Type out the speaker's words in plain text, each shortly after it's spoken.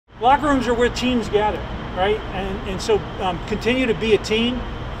Locker rooms are where teams gather, right? And so continue to be a team,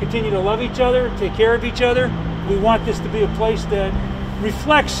 continue to love each other, take care of each other. We want this to be a place that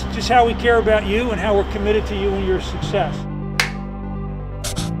reflects just how we care about you and how we're committed to you and your success.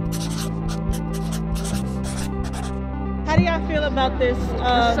 How do y'all feel about this?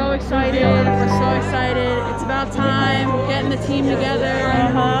 We're so excited. We're so excited. It's about time. Getting the team together.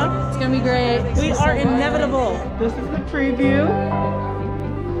 It's going to be great. We are inevitable. This is the preview.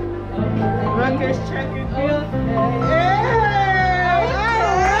 Rutgers track and field. Yeah!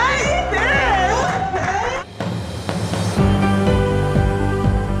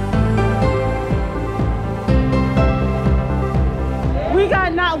 All right, we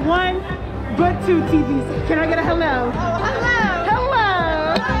got not one, but two TVs. Can I get a hello? Oh, hello!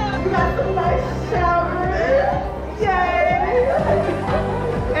 Hello! We got some nice showers. Yay!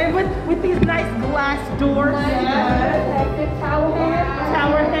 And with these nice glass doors.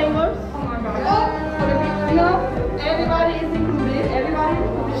 Tower hangers. Oh my God. You know, everybody is included. Everybody is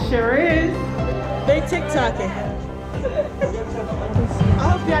included. Sure is. They TikToking. I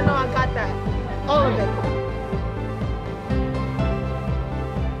hope y'all know I got that. All of it.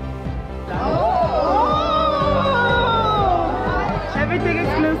 Everything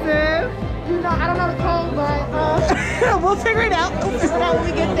exclusive. You know, I don't know the code, but we'll figure it out. We'll figure it out when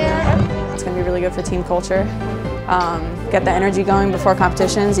we get there. It's going to be really good for team culture. Get the energy going before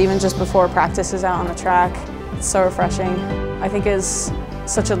competitions, even just before practice is out on the track. It's so refreshing. I think as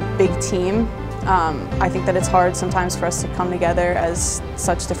such a big team, I think that it's hard sometimes for us to come together as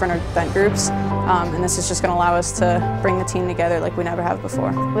such different event groups. And this is just going to allow us to bring the team together like we never have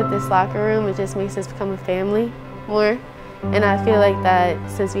before. With this locker room, it just makes us become a family more. And I feel like that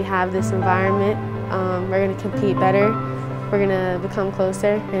since we have this environment, we're going to compete better, we're going to become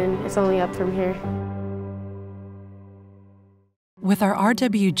closer, and it's only up from here. With our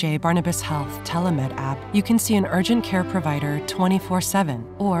RWJ Barnabas Health Telemed app, you can see an urgent care provider 24/7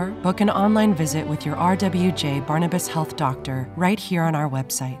 or book an online visit with your RWJ Barnabas Health doctor right here on our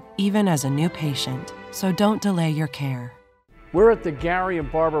website, even as a new patient. So don't delay your care. We're at the Gary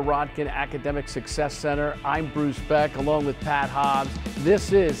and Barbara Rodkin Academic Success Center. I'm Bruce Beck, along with Pat Hobbs.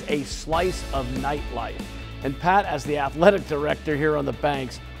 This is a slice of Knightlife. And Pat, as the athletic director here on the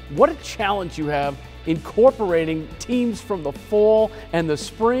Banks, what a challenge you have incorporating teams from the fall and the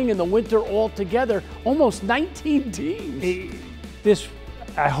spring and the winter all together, almost 19 teams.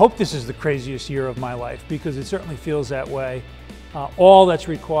 I hope this is the craziest year of my life, because it certainly feels that way. All that's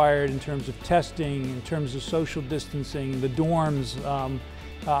required in terms of testing, in terms of social distancing, the dorms,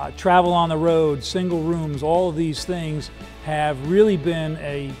 travel on the road, single rooms, all of these things have really been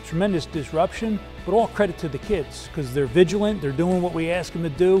a tremendous disruption, but all credit to the kids, because they're vigilant, they're doing what we ask them to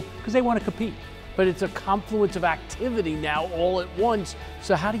do, because they want to compete. But it's a confluence of activity now all at once,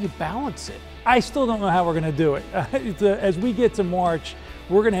 so how do you balance it? I still don't know how we're going to do it. As we get to March,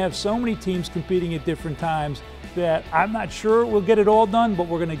 we're going to have so many teams competing at different times that I'm not sure we'll get it all done, but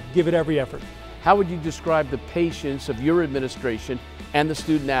we're going to give it every effort. How would you describe the patience of your administration and the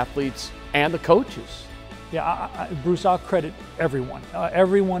student athletes and the coaches? Yeah, Bruce, I'll credit everyone.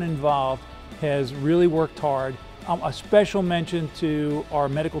 Everyone involved has really worked hard. A special mention to our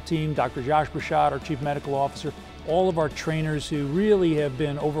medical team, Dr. Josh Brashad, our Chief Medical Officer, all of our trainers who really have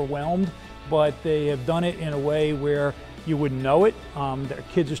been overwhelmed, but they have done it in a way where you wouldn't know it. Their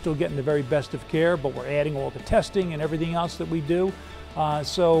kids are still getting the very best of care, but we're adding all the testing and everything else that we do.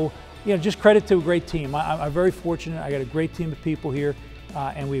 So, you know, just credit to a great team. I'm very fortunate. I got a great team of people here,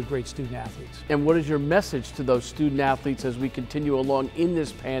 and we have great student athletes. And what is your message to those student athletes as we continue along in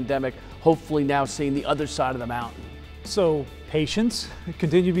this pandemic, hopefully now seeing the other side of the mountain? So, patience,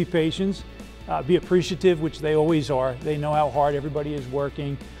 continue to be patient, be appreciative, which they always are. They know how hard everybody is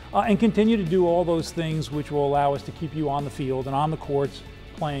working, and continue to do all those things which will allow us to keep you on the field and on the courts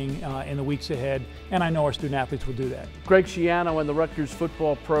playing in the weeks ahead, and I know our student athletes will do that. Greg Schiano and the Rutgers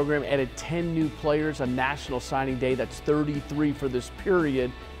football program added 10 new players on National Signing Day. That's 33 for this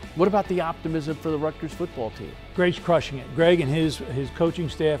period. What about the optimism for the Rutgers football team? Greg's crushing it. Greg and his coaching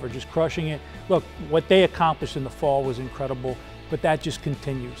staff are just crushing it. Look, what they accomplished in the fall was incredible, but that just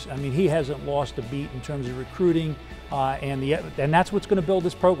continues. I mean, he hasn't lost a beat in terms of recruiting, and that's what's going to build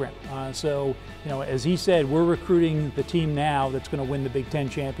this program. So, you know, as he said, we're recruiting the team now that's going to win the Big Ten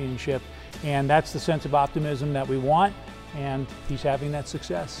championship, and that's the sense of optimism that we want, and he's having that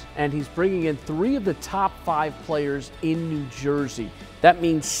success. And he's bringing in 3 of the top 5 players in New Jersey. That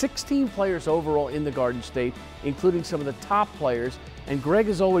means 16 players overall in the Garden State, including some of the top players. And Greg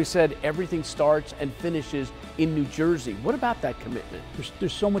has always said everything starts and finishes in New Jersey. What about that commitment?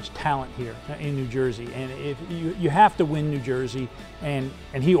 There's so much talent here in New Jersey, and if you have to win New Jersey, and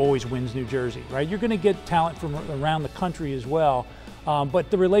he always wins New Jersey, right? You're going to get talent from around the country as well,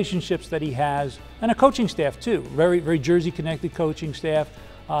 but the relationships that he has, and a coaching staff too, very Jersey connected coaching staff.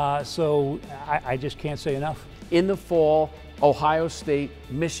 So I just can't say enough. In the fall, Ohio State,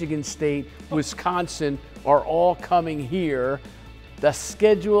 Michigan State, Wisconsin are all coming here. The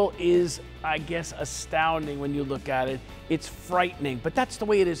schedule is, I guess, astounding when you look at it. It's frightening, but that's the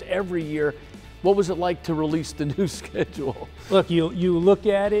way it is every year. What was it like to release the new schedule? Look, you look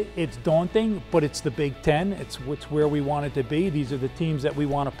at it, it's daunting, but it's the Big Ten. It's where we want it to be. These are the teams that we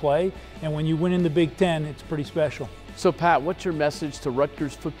want to play. And when you win in the Big Ten, it's pretty special. So Pat, what's your message to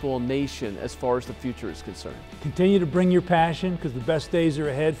Rutgers Football Nation as far as the future is concerned? Continue to bring your passion, because the best days are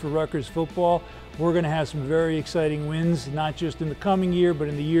ahead for Rutgers football. We're going to have some very exciting wins, not just in the coming year, but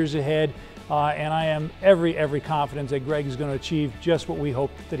in the years ahead. And I am every confidence that Greg is going to achieve just what we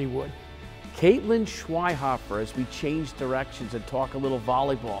hoped that he would. Caitlin Schweihofer, as we change directions and talk a little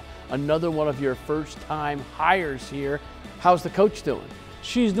volleyball, another one of your first-time hires here. How's the coach doing?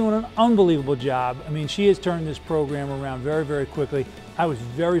 She's doing an unbelievable job. I mean, she has turned this program around very quickly. I was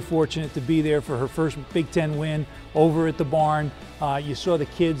very fortunate to be there for her first Big Ten win over at the barn. You saw the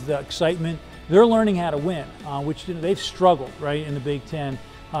kids, the excitement. They're learning how to win, which they've struggled, right, in the Big Ten.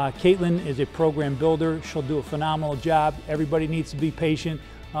 Caitlin is a program builder. She'll do a phenomenal job. Everybody needs to be patient,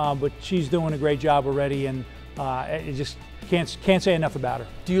 but she's doing a great job already, and I just can't say enough about her.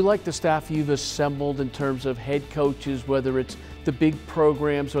 Do you like the staff you've assembled in terms of head coaches, whether it's the big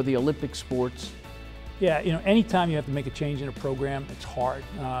programs or the Olympic sports? Yeah, you know, anytime you have to make a change in a program, it's hard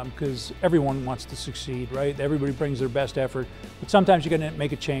because everyone wants to succeed, right? Everybody brings their best effort, but sometimes you're going to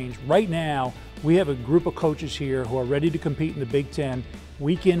make a change. Right now, we have a group of coaches here who are ready to compete in the Big Ten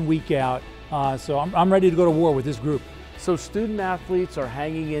week in, week out. So I'm ready to go to war with this group. So student athletes are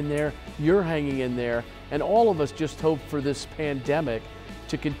hanging in there, you're hanging in there, and all of us just hope for this pandemic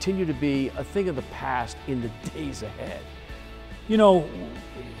to continue to be a thing of the past in the days ahead. You know,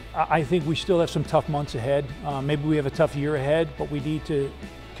 I think we still have some tough months ahead. Maybe we have a tough year ahead, but we need to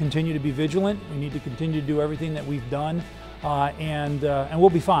continue to be vigilant. We need to continue to do everything that we've done, and we'll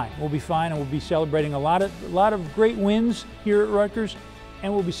be fine. We'll be fine, and we'll be celebrating a lot of great wins here at Rutgers,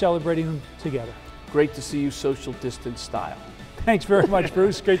 and we'll be celebrating them together. Great to see you social distance style. Thanks very much,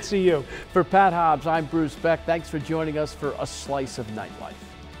 Bruce. Great to see you. For Pat Hobbs, I'm Bruce Beck. Thanks for joining us for A Slice of Nightlife.